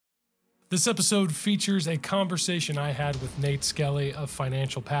This episode features a conversation I had with Nate Skelly of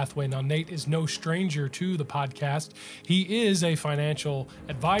Financial Pathway. Now, Nate is no stranger to the podcast. He is a financial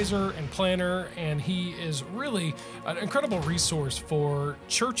advisor and planner, and he is really an incredible resource for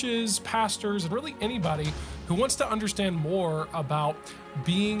churches, pastors, and really anybody who wants to understand more about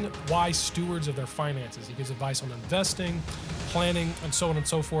being wise stewards of their finances. He gives advice on investing, planning, and so on and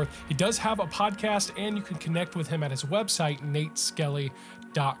so forth. He does have a podcast, and you can connect with him at his website,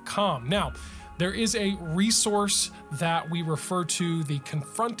 nateskelly.com. Now, there is a resource that we refer to, the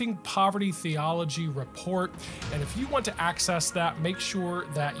Confronting Poverty Theology Report. And if you want to access that, make sure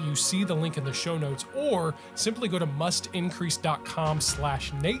that you see the link in the show notes, or simply go to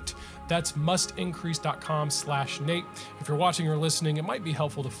mustincrease.com/Nate. That's mustincrease.com/Nate. If you're watching or listening, it might be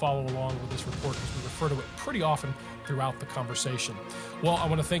helpful to follow along with this report because we refer to it pretty often throughout the conversation. Well, I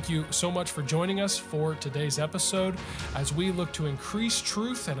want to thank you so much for joining us for today's episode as we look to increase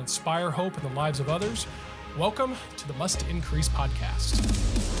truth and inspire hope in the lives of others. Welcome to the Must Increase podcast.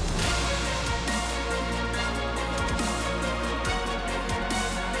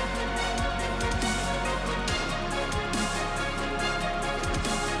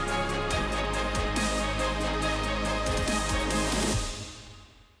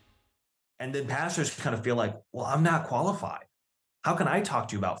 And then pastors kind of feel like, well, I'm not qualified. How can I talk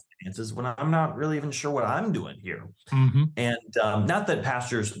to you about finances when I'm not really even sure what I'm doing here? Mm-hmm. And not that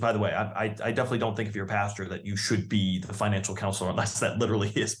pastors, by the way, I definitely don't think if you're a pastor that you should be the financial counselor unless that literally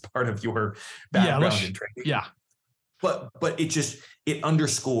is part of your background and training. Yeah. But it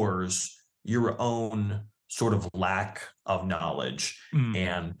underscores your own sort of lack of knowledge.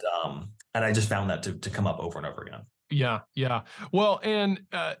 And I just found that to come up over and over again. Yeah. Well, and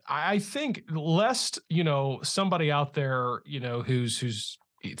I think lest, somebody out there, who's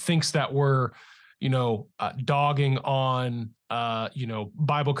thinks that we're, dogging on,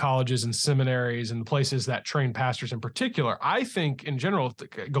 Bible colleges and seminaries and the places that train pastors in particular. I think in general,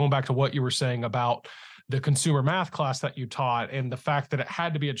 going back to what you were saying about the consumer math class that you taught and the fact that it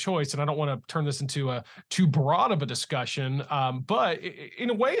had to be a choice. And I don't want to turn this into a too broad of a discussion, but in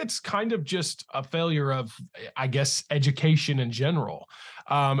a way, it's kind of just a failure of, I guess, education in general.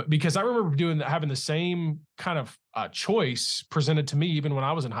 Because I remember having the same kind of choice presented to me even when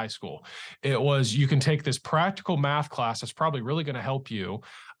I was in high school. It was, you can take this practical math class that's probably really going to help you,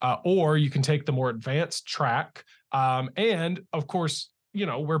 or you can take the more advanced track. And of course,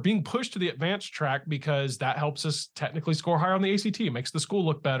 we're being pushed to the advanced track because that helps us technically score higher on the ACT, makes the school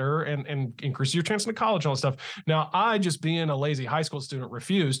look better and increases your chance in college and all that stuff. Now, I, just being a lazy high school student,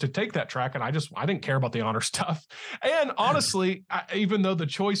 refused to take that track. And I didn't care about the honor stuff. And honestly, even though the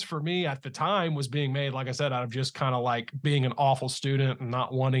choice for me at the time was being made, like I said, out of just kind of like being an awful student and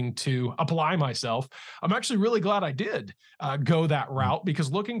not wanting to apply myself, I'm actually really glad I did go that route,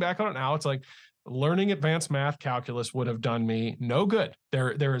 because looking back on it now, it's like, learning advanced math calculus would have done me no good.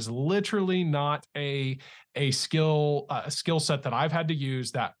 There is literally not a skill set that I've had to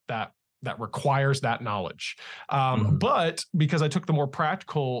use that requires that knowledge. But because I took the more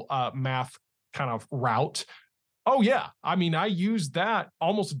practical math kind of route, oh yeah, I mean, I use that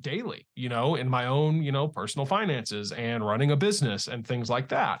almost daily, in my own, personal finances and running a business and things like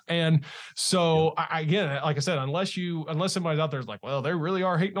that. And so again, like I said, unless somebody's out there is like, well, they really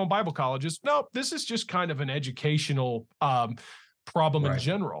are hating on Bible colleges. No, this is just kind of an educational problem in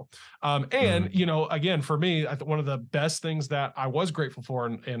general. Again, for me, I think one of the best things that I was grateful for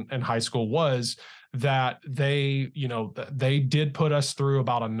in high school was that they did put us through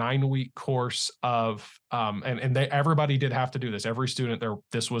about a 9-week course of, and everybody did have to do this. Every student there,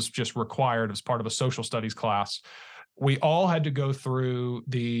 this was just required as part of a social studies class. We all had to go through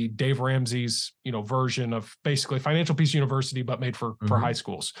the Dave Ramsey's, version of basically Financial Peace University, but made for high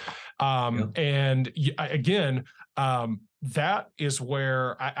schools. And again, that is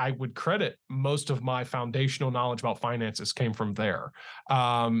where I would credit most of my foundational knowledge about finances came from there.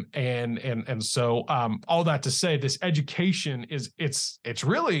 And so all that to say, this education it's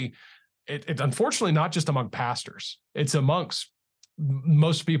really unfortunately not just among pastors, it's amongst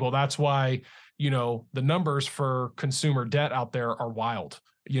most people. That's why, the numbers for consumer debt out there are wild.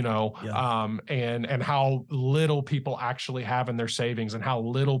 And how little people actually have in their savings and how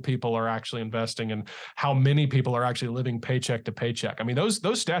little people are actually investing and how many people are actually living paycheck to paycheck. I mean, those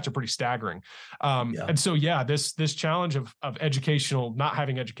stats are pretty staggering. And so, this challenge of educational, not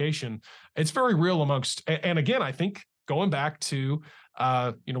having education, it's very real amongst, and again, I think going back to,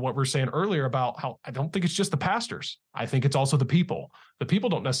 what we were saying earlier about how I don't think it's just the pastors. I think it's also the people. The people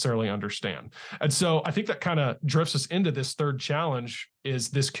don't necessarily understand. And so I think that kind of drifts us into this third challenge, is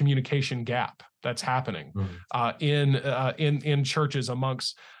this communication gap that's happening in churches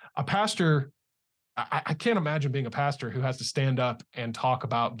amongst a pastor, I can't imagine being a pastor who has to stand up and talk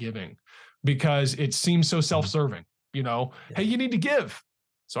about giving, because it seems so self-serving. Hey, you need to give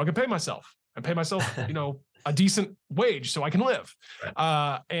so I can pay myself and pay myself, a decent wage so I can live.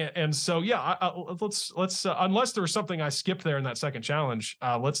 And so, let's unless there was something I skipped there in that second challenge,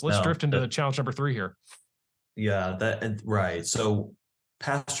 let's drift into the challenge number 3 here. Yeah, right. So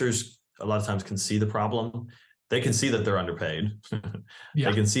pastors a lot of times can see the problem. They can see that they're underpaid.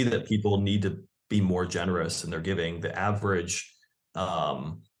 They can see that people need to be more generous in their giving. The average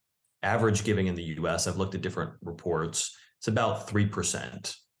giving in the US, I've looked at different reports, it's about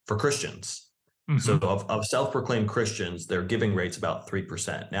 3% for Christians. Mm-hmm. So of self-proclaimed Christians, their giving rate's about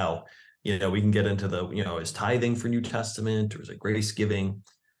 3%. Now, we can get into is tithing for New Testament, or is it grace giving?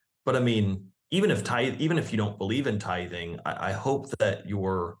 But I mean, even if you don't believe in tithing, I hope that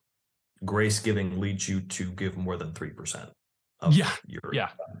your grace giving leads you to give more than 3% of your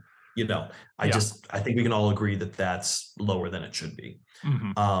I think we can all agree that that's lower than it should be.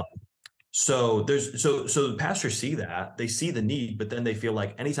 Mm-hmm. So the pastors see that, they see the need, but then they feel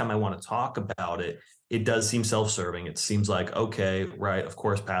like anytime I want to talk about it, it does seem self-serving. It seems like, okay, right, of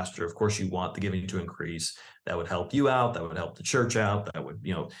course, pastor, of course you want the giving to increase. That would help you out. That would help the church out. That would,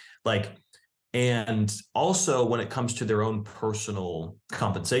 and also when it comes to their own personal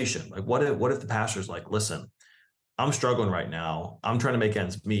compensation, like what if the pastor's like, listen, I'm struggling right now. I'm trying to make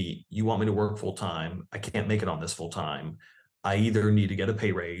ends meet. You want me to work full time? I can't make it on this full time. I either need to get a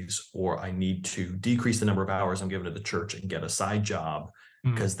pay raise, or I need to decrease the number of hours I'm giving to the church and get a side job,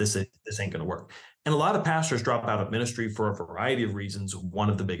 because this ain't going to work. And a lot of pastors drop out of ministry for a variety of reasons. One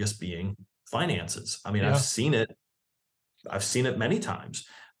of the biggest being finances. I mean, I've seen it many times.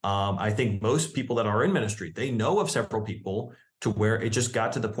 I think most people that are in ministry, they know of several people to where it just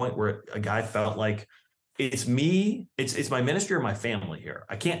got to the point where a guy felt like, it's me, it's my ministry or my family here.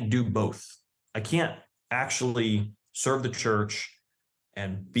 I can't do both. I can't actually serve the church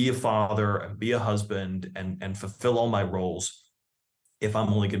and be a father and be a husband and fulfill all my roles if I'm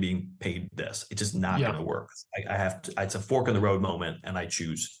only going to be paid this. It's just not going to work. I have to, it's a fork in the road moment, and I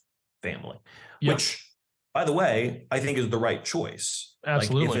choose family, which, by the way, I think is the right choice.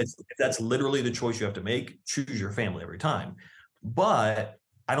 Absolutely. Like if that's literally the choice you have to make, choose your family every time. But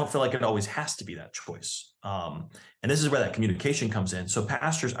I don't feel like it always has to be that choice. And this is where that communication comes in. So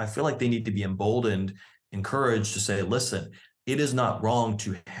pastors, I feel like they need to be emboldened, encouraged to say, listen, it is not wrong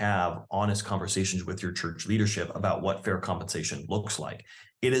to have honest conversations with your church leadership about what fair compensation looks like.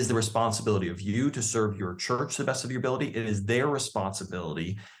 It is the responsibility of you to serve your church to the best of your ability. It is their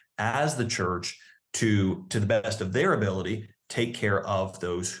responsibility as the church to the best of their ability, take care of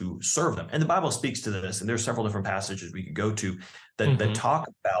those who serve them. And the Bible speaks to this, and there's several different passages we could go to that talk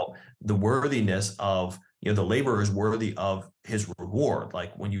about the worthiness of, the laborer is worthy of his reward.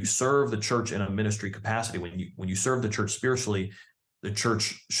 Like when you serve the church in a ministry capacity, when you serve the church spiritually, the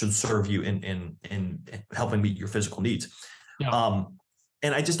church should serve you in helping meet your physical needs. Yeah.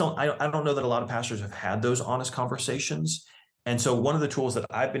 And I don't know that a lot of pastors have had those honest conversations. And so one of the tools that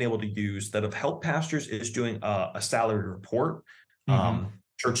I've been able to use that have helped pastors is doing a salary report.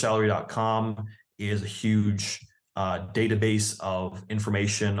 Churchsalary.com is a huge database of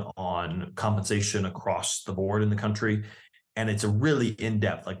information on compensation across the board in the country. And it's a really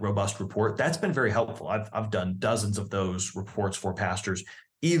in-depth, robust report. That's been very helpful. I've done dozens of those reports for pastors.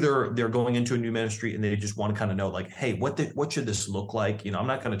 Either they're going into a new ministry and they just want to kind of know, hey, what should this look like? I'm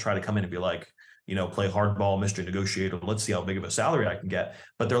not going to try to come in and be like, play hardball, Mr. Negotiator. Let's see how big of a salary I can get.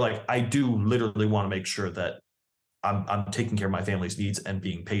 But they're like, I do literally want to make sure that I'm taking care of my family's needs and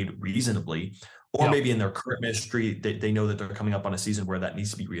being paid reasonably. Or maybe in their current ministry, they know that they're coming up on a season where that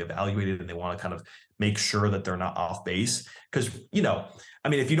needs to be reevaluated, and they want to kind of make sure that they're not off base. Because,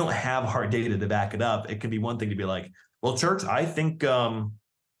 if you don't have hard data to back it up, it can be one thing to be like, well, church, I think I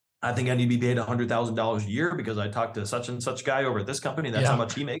need to be paid $100,000 a year because I talked to such and such guy over at this company. That's how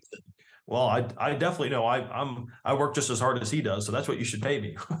much he makes. Well, I definitely know I work just as hard as he does, so that's what you should pay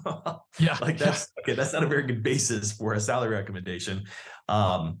me. That's not a very good basis for a salary recommendation.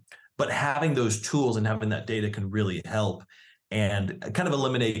 But having those tools and having that data can really help and kind of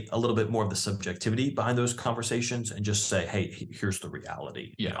eliminate a little bit more of the subjectivity behind those conversations and just say, hey, here's the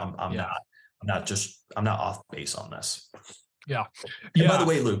reality. I'm not off base on this. Yeah. And by the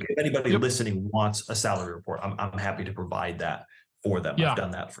way, Luke, if anybody listening wants a salary report, I'm happy to provide that for them. I've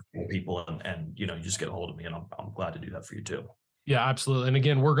done that for people, and you just get a hold of me, and I'm glad to do that for you too. Yeah, absolutely. And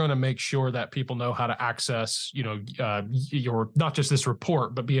again, we're going to make sure that people know how to access, your, not just this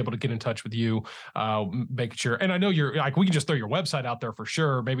report, but be able to get in touch with you, making sure. And I know you're like, we can just throw your website out there for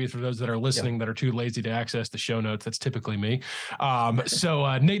sure. Maybe for those that are listening that are too lazy to access the show notes, that's typically me. So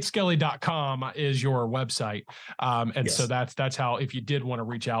nateskelly.com is your website. So that's how, if you did want to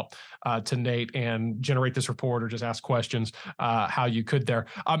reach out to Nate and generate this report or just ask questions, how you could there.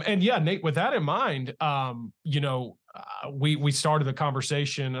 And yeah, Nate, with that in mind, we started the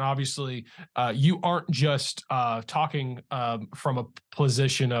conversation, and obviously you aren't just talking from a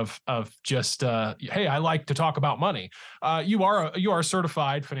position of just hey, I like to talk about money. You are a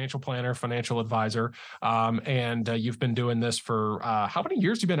certified financial planner, financial advisor, and you've been doing this for how many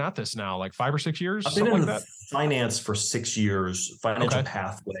years? You've been at this now, like 5 or 6 years? I've been in the finance for 6 years, financial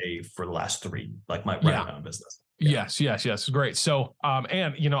pathway for the last 3, like my own business. Yes. Great. So,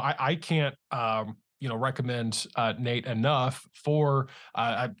 and I can't, recommend Nate enough for,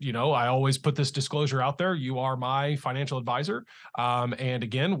 I always put this disclosure out there. You are my financial advisor. And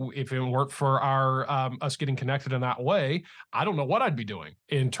again, if it weren't for our us getting connected in that way, I don't know what I'd be doing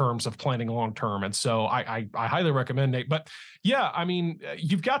in terms of planning long-term. And so I highly recommend Nate. But yeah, I mean,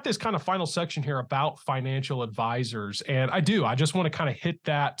 you've got this kind of final section here about financial advisors. And I just want to kind of hit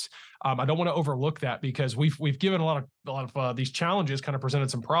that. I don't want to overlook that, because we've given a lot of these challenges, kind of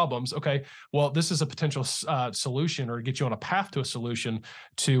presented some problems. Okay, well, this is a potential solution, or get you on a path to a solution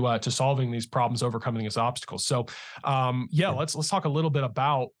to solving these problems, overcoming these obstacles. So, let's talk a little bit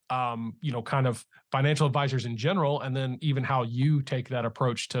about kind of financial advisors in general, and then even how you take that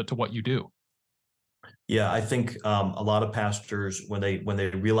approach to what you do. Yeah, I think a lot of pastors, when they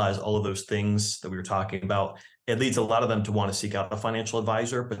realize all of those things that we were talking about, it leads a lot of them to want to seek out a financial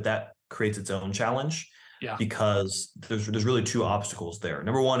advisor, but that creates its own challenge. Yeah. Because there's really 2 obstacles there.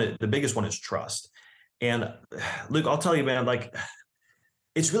 Number one, the biggest one is trust. And Luke, I'll tell you, man, like,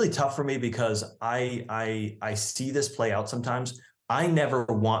 it's really tough for me because I see this play out sometimes. I never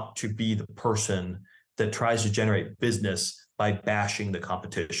want to be the person that tries to generate business by bashing the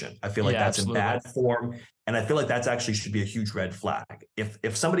competition. I feel like that's absolutely. in bad form. And I feel like that's actually should be a huge red flag.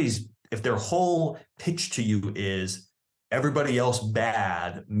 If their whole pitch to you is everybody else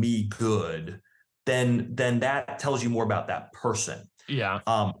bad, me good, then that tells you more about that person. Yeah.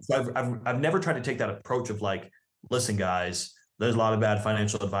 So I've never tried to take that approach of like, listen, guys, there's a lot of bad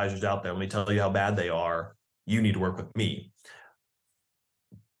financial advisors out there. Let me tell you how bad they are. You need to work with me.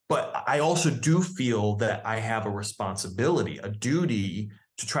 But I also do feel that I have a responsibility, a duty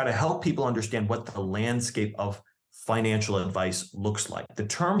to try to help people understand what the landscape of financial advice looks like. The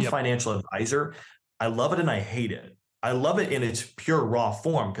term financial advisor, I love it and I hate it. I love it in its pure raw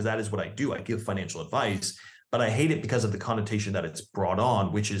form, because that is what I do. I give financial advice, but I hate it because of the connotation that it's brought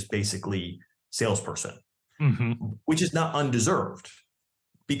on, which is basically salesperson, which is not undeserved,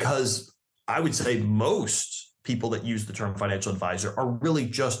 because I would say most people that use the term financial advisor are really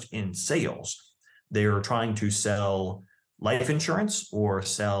just in sales. They're trying to sell life insurance or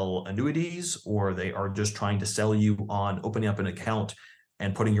sell annuities, or they are just trying to sell you on opening up an account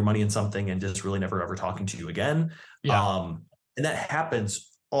and putting your money in something and just really never ever talking to you again. And that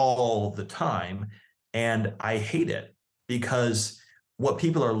happens all the time. And I hate it, because what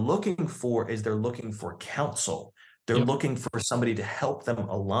people are looking for is they're looking for counsel. They're looking for somebody to help them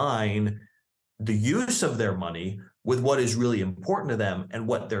align the use of their money with what is really important to them. And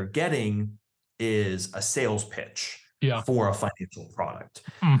what they're getting is a sales pitch for a financial product.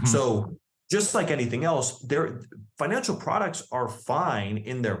 So just like anything else, their financial products are fine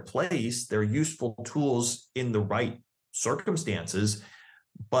in their place. They're useful tools in the right circumstances,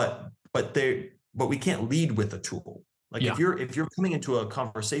 but we can't lead with a tool. Like if you're coming into a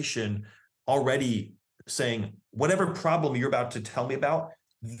conversation already saying, whatever problem you're about to tell me about,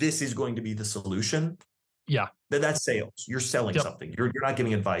 this is going to be the solution. Then that's sales. You're selling something. You're not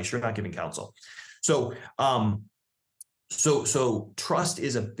giving advice. You're not giving counsel. So, so trust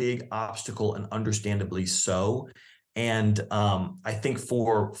is a big obstacle, and understandably so. And I think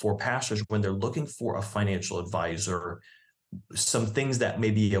for pastors, when they're looking for a financial advisor, some things that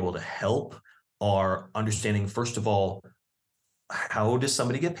may be able to help are understanding, first of all, how does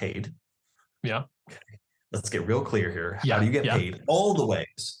somebody get paid? Okay. Let's get real clear here. How do you get paid? All the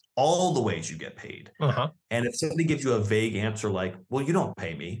ways you get paid. And if somebody gives you a vague answer like, well, you don't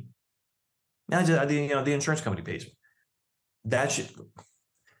pay me, the insurance company pays me. That should,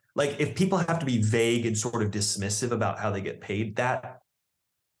 like, if people have to be vague and sort of dismissive about how they get paid, that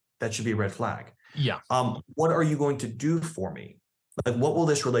should be a red flag. What are you going to do for me? Like, what will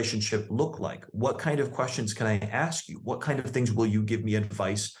this relationship look like? What kind of questions can I ask you? What kind of things will you give me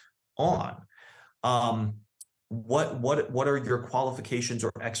advice on? what are your qualifications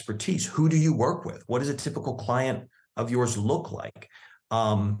or expertise? Who do you work with? What does a typical client of yours look like?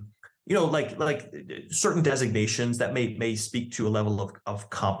 Like certain designations that may speak to a level of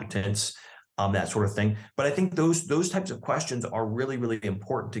competence, that sort of thing. But I think those types of questions are really, really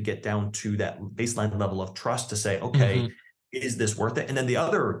important to get down to that baseline level of trust to say, okay, is this worth it? And then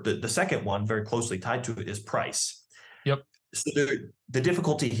the second one very closely tied to it is price. Yep. So the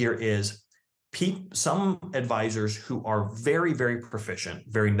difficulty here is some advisors who are very, very proficient,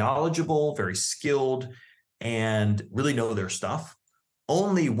 very knowledgeable, very skilled, and really know their stuff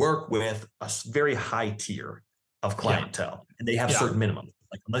only work with a very high tier of clientele, and they have certain minimums.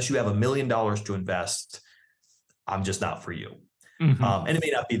 Like, unless you have $1 million to invest, I'm just not for you. And it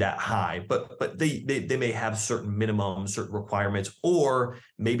may not be that high, but they may have certain minimums, certain requirements, or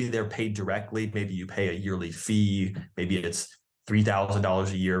maybe they're paid directly. Maybe you pay a yearly fee. Maybe it's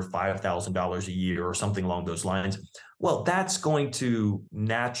 $3,000 a year, $5,000 a year, or something along those lines. Well, that's going to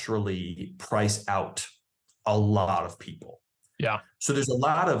naturally price out a lot of people. Yeah. So there's a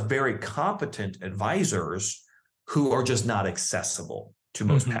lot of very competent advisors who are just not accessible to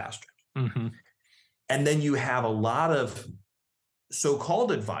most pastors. And then you have a lot of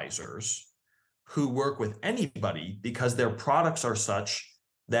so-called advisors who work with anybody because their products are such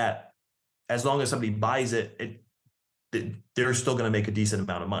that as long as somebody buys it, they're still going to make a decent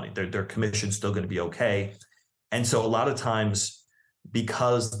amount of money. Their commission's still going to be okay. And so a lot of times,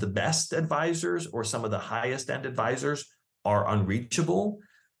 because the best advisors or some of the highest end advisors are unreachable,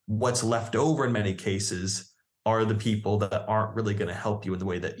 what's left over in many cases are the people that aren't really going to help you in the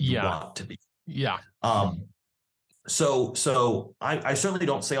way that you want to be. Yeah. So I certainly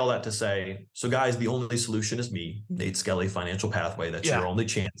don't say all that to say, so guys, the only solution is me, Nate Skelly, Financial Pathway. That's your only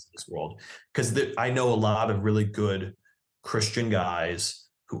chance in this world. Because I know a lot of really good Christian guys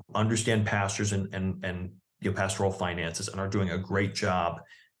who understand pastors and pastoral finances and are doing a great job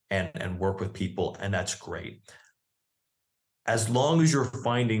and work with people, and that's great. As long as you're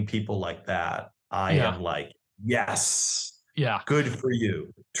finding people like that, I am like, yes, good for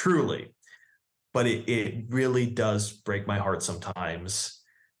you, truly. But it really does break my heart sometimes,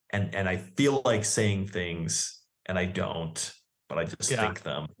 and I feel like saying things and I don't, but I just think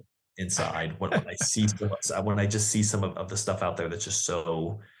them inside when I see when I just see some of the stuff out there that's just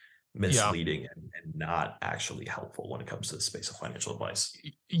so misleading and not actually helpful when it comes to the space of financial advice.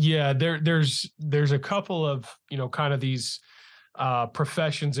 Yeah, there's a couple of kind of these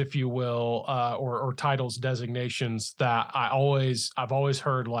professions, if you will, or titles, designations that I've always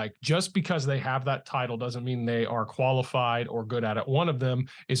heard, like, just because they have that title doesn't mean they are qualified or good at it. One of them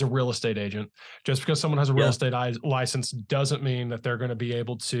is a real estate agent. Just because someone has a real estate license doesn't mean that they're going to be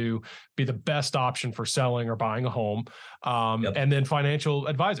able to be the best option for selling or buying a home. And then financial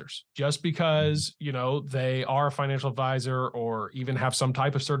advisors, just because, they are a financial advisor or even have some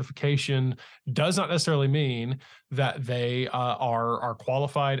type of certification does not necessarily mean that they are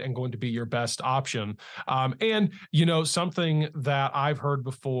qualified and going to be your best option. And something that I've heard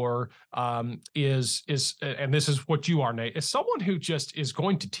before is and this is what you are, Nate, is someone who just is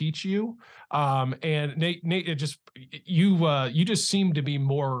going to teach you. And Nate, you just seem to be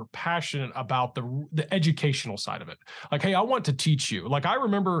more passionate about the educational side of it. Like, hey, I want to teach you. Like, I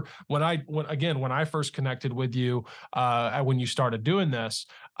remember when I first connected with you, when you started doing this,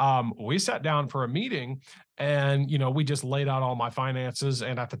 we sat down for a meeting, and we just laid out all my finances.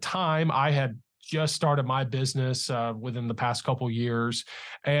 And at the time, I had just started my business within the past couple of years.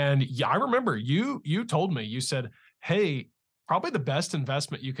 And I remember you told me, you said, hey, probably the best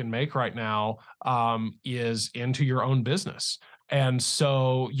investment you can make right now is into your own business. And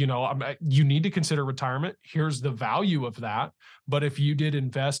so, you need to consider retirement. Here's the value of that. But if you did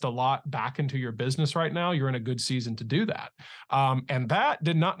invest a lot back into your business right now, you're in a good season to do that. And that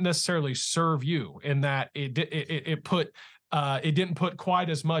did not necessarily serve you, in that it didn't put quite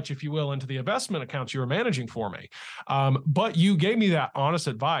as much, if you will, into the investment accounts you were managing for me. But you gave me that honest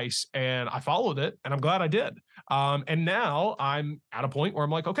advice, and I followed it, and I'm glad I did. And now I'm at a point where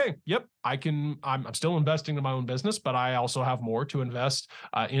I'm like, okay, yep, I'm still investing in my own business, but I also have more to invest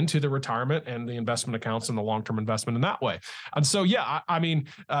into the retirement and the investment accounts and the long-term investment in that way. And so,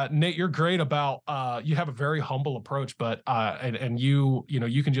 Nate, you're great about, you have a very humble approach, but, and you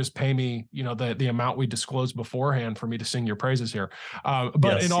can just pay me, the amount we disclosed beforehand for me to sing your praises here.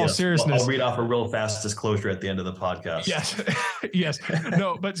 But in all seriousness, I'll read off a real fast disclosure at the end of the podcast. Yes. Yes.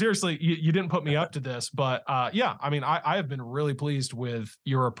 No, but seriously, you didn't put me up to this, but, yeah, I mean, I have been really pleased with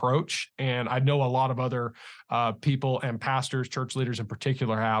your approach, and I know a lot of other people and pastors, church leaders in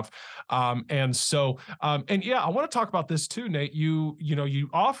particular have. And so, and yeah, I want to talk about this too, Nate. You know, you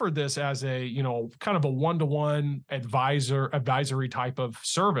offered this as a, you know, kind of a one-to-one advisory type of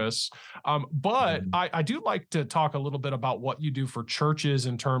service. But I do like to talk a little bit about what you do for churches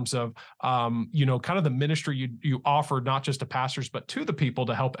in terms of, you know, kind of the ministry you offer, not just to pastors, but to the people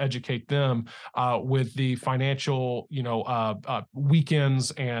to help educate them with the financial, you know,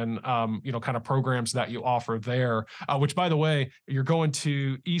 weekends and, you know, kind of programs that you offer there, which, by the way, you're going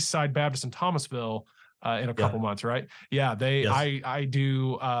to Eastside Baptist in Thomasville in a couple months, right? Yeah, I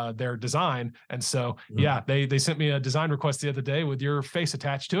do their design, and so yeah, they sent me a design request the other day with your face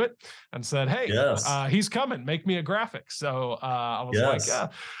attached to it, and said, "Hey, he's coming, make me a graphic." So I was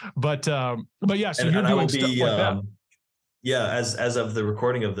like, but yeah, so you're doing stuff like that. Yeah, as of the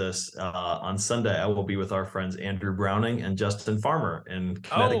recording of this on Sunday, I will be with our friends Andrew Browning and Justin Farmer in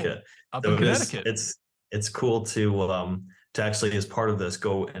Connecticut. Up in Connecticut. It's cool to actually, as part of this,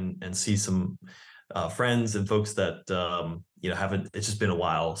 go and see some friends and folks that you know, haven't. It's just been a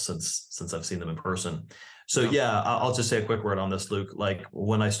while since I've seen them in person. So yeah, I'll just say a quick word on this, Luke. Like,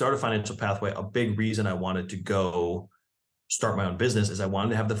 when I started Financial Pathway, a big reason I wanted to go start my own business is I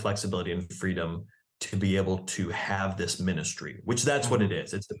wanted to have the flexibility and freedom to be able to have this ministry, which that's what it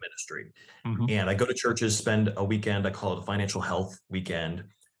is. It's the ministry. And I go to churches, spend a weekend, I call it a financial health weekend,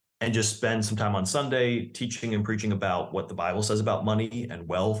 and just spend some time on Sunday teaching and preaching about what the Bible says about money and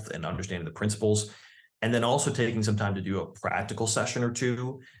wealth and understanding the principles. And then also taking some time to do a practical session or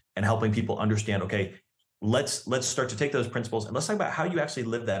two and helping people understand, okay, let's start to take those principles and let's talk about how you actually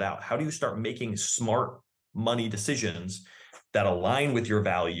live that out. How do you start making smart money decisions that align with your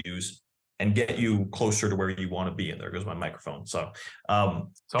values and get you closer to where you want to be? And there goes my microphone. So,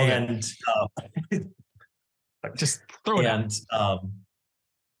 just throw it out.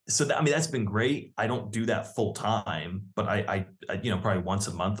 So that, I mean, that's been great. I don't do that full time, but I you know, probably once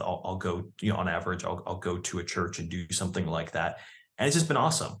a month I'll go, you know, on average, I'll go to a church and do something like that. And it's just been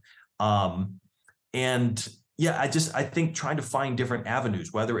awesome. And yeah, I think trying to find different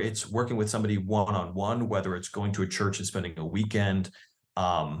avenues, whether it's working with somebody one-on-one, whether it's going to a church and spending a weekend,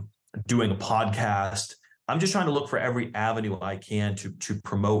 doing a podcast. I'm just trying to look for every avenue I can to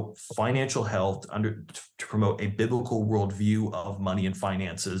promote financial health, to promote a biblical worldview of money and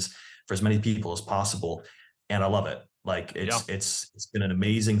finances for as many people as possible. And I love it. Like, it's been an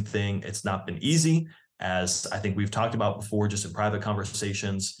amazing thing. It's not been easy, as I think we've talked about before, just in private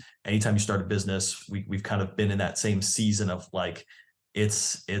conversations. Anytime you start a business, we've kind of been in that same season of like,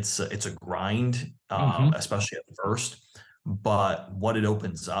 it's a grind, especially at first, but what it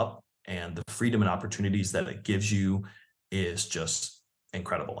opens up and the freedom and opportunities that it gives you is just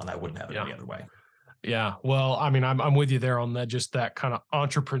incredible. And I wouldn't have it any other way. Yeah. Well, I mean, I'm with you there on that, just that kind of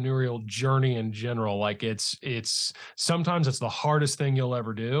entrepreneurial journey in general. Like, it's sometimes it's the hardest thing you'll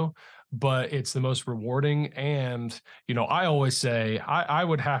ever do, but it's the most rewarding. And, you know, I always say I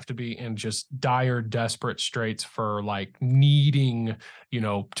would have to be in just dire, desperate straits for like needing, you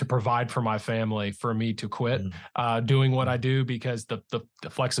know, to provide for my family for me to quit doing what I do, because the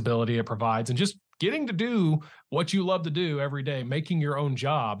flexibility it provides and just getting to do what you love to do every day, making your own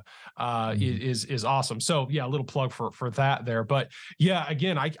job is awesome. So yeah, a little plug for that there. But yeah,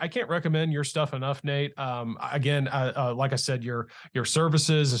 again, I can't recommend your stuff enough, Nate. Again, like I said, your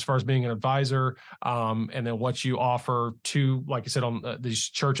services as far as being an advisor, and then what you offer to, like I said, on these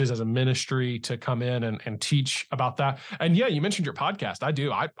churches as a ministry to come in and teach about that. And yeah, you mentioned your podcast. I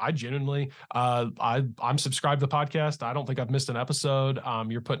do. I genuinely, I'm subscribed to the podcast. I don't think I've missed an episode.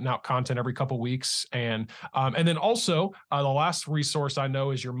 You're putting out content every couple of weeks, and then also the last resource I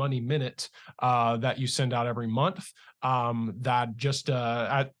know is your Money Minute that you send out every month. That just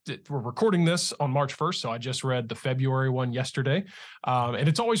we're recording this on March 1st, so I just read the February one yesterday, and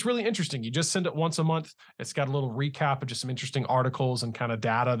it's always really interesting. You just send it once a month. It's got a little recap of just some interesting articles and kind of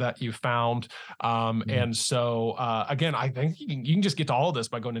data that you found. And so again, I think you can just get to all of this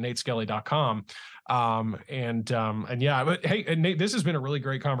by going to nateskelly.com. And yeah, but hey, and Nate, this has been a really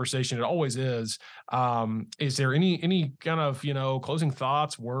great conversation. It always is. Is there any kind of, you know, closing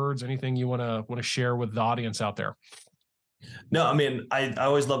thoughts, words, anything you want to share with the audience out there? No, I mean, I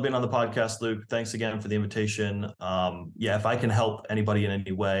always love being on the podcast, Luke. Thanks again for the invitation. Yeah, if I can help anybody in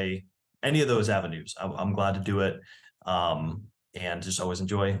any way, any of those avenues, I'm glad to do it. And just always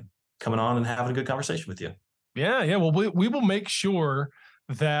enjoy coming on and having a good conversation with you. Yeah. Well, we will make sure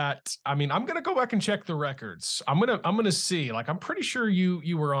that, I mean, I'm going to go back and check the records. I'm going to see, like, I'm pretty sure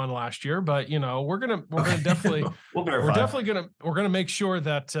you were on last year, but we're going to definitely, we'll verify. we're going to make sure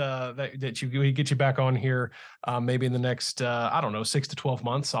that we get you back on here. Maybe in the next, I don't know, 6 to 12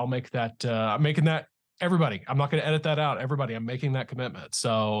 months. I'll make that, I'm making that. Everybody, I'm not going to edit that out. Everybody, I'm making that commitment.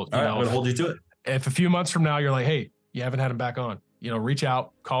 So, I'm going to hold you to it. If a few months from now you're like, hey, you haven't had him back on, reach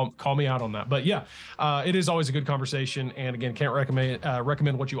out, call me out on that. But yeah, it is always a good conversation. And again, can't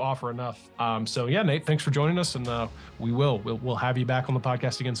recommend what you offer enough. So yeah, Nate, thanks for joining us, and we'll have you back on the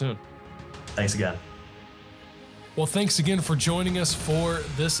podcast again soon. Thanks again. Well, thanks again for joining us for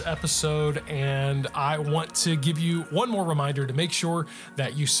this episode. And I want to give you one more reminder to make sure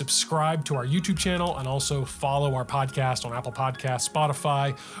that you subscribe to our YouTube channel and also follow our podcast on Apple Podcasts,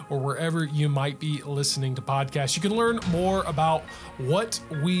 Spotify, or wherever you might be listening to podcasts. You can learn more about what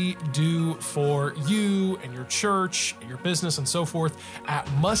we do for you and your church, your business, and so forth at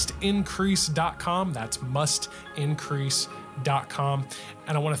mustincrease.com. That's mustincrease.com.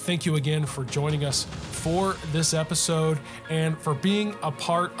 And I want to thank you again for joining us for this episode and for being a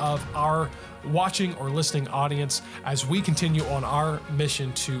part of our watching or listening audience as we continue on our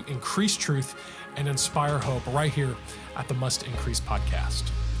mission to increase truth and inspire hope right here at the Must Increase podcast.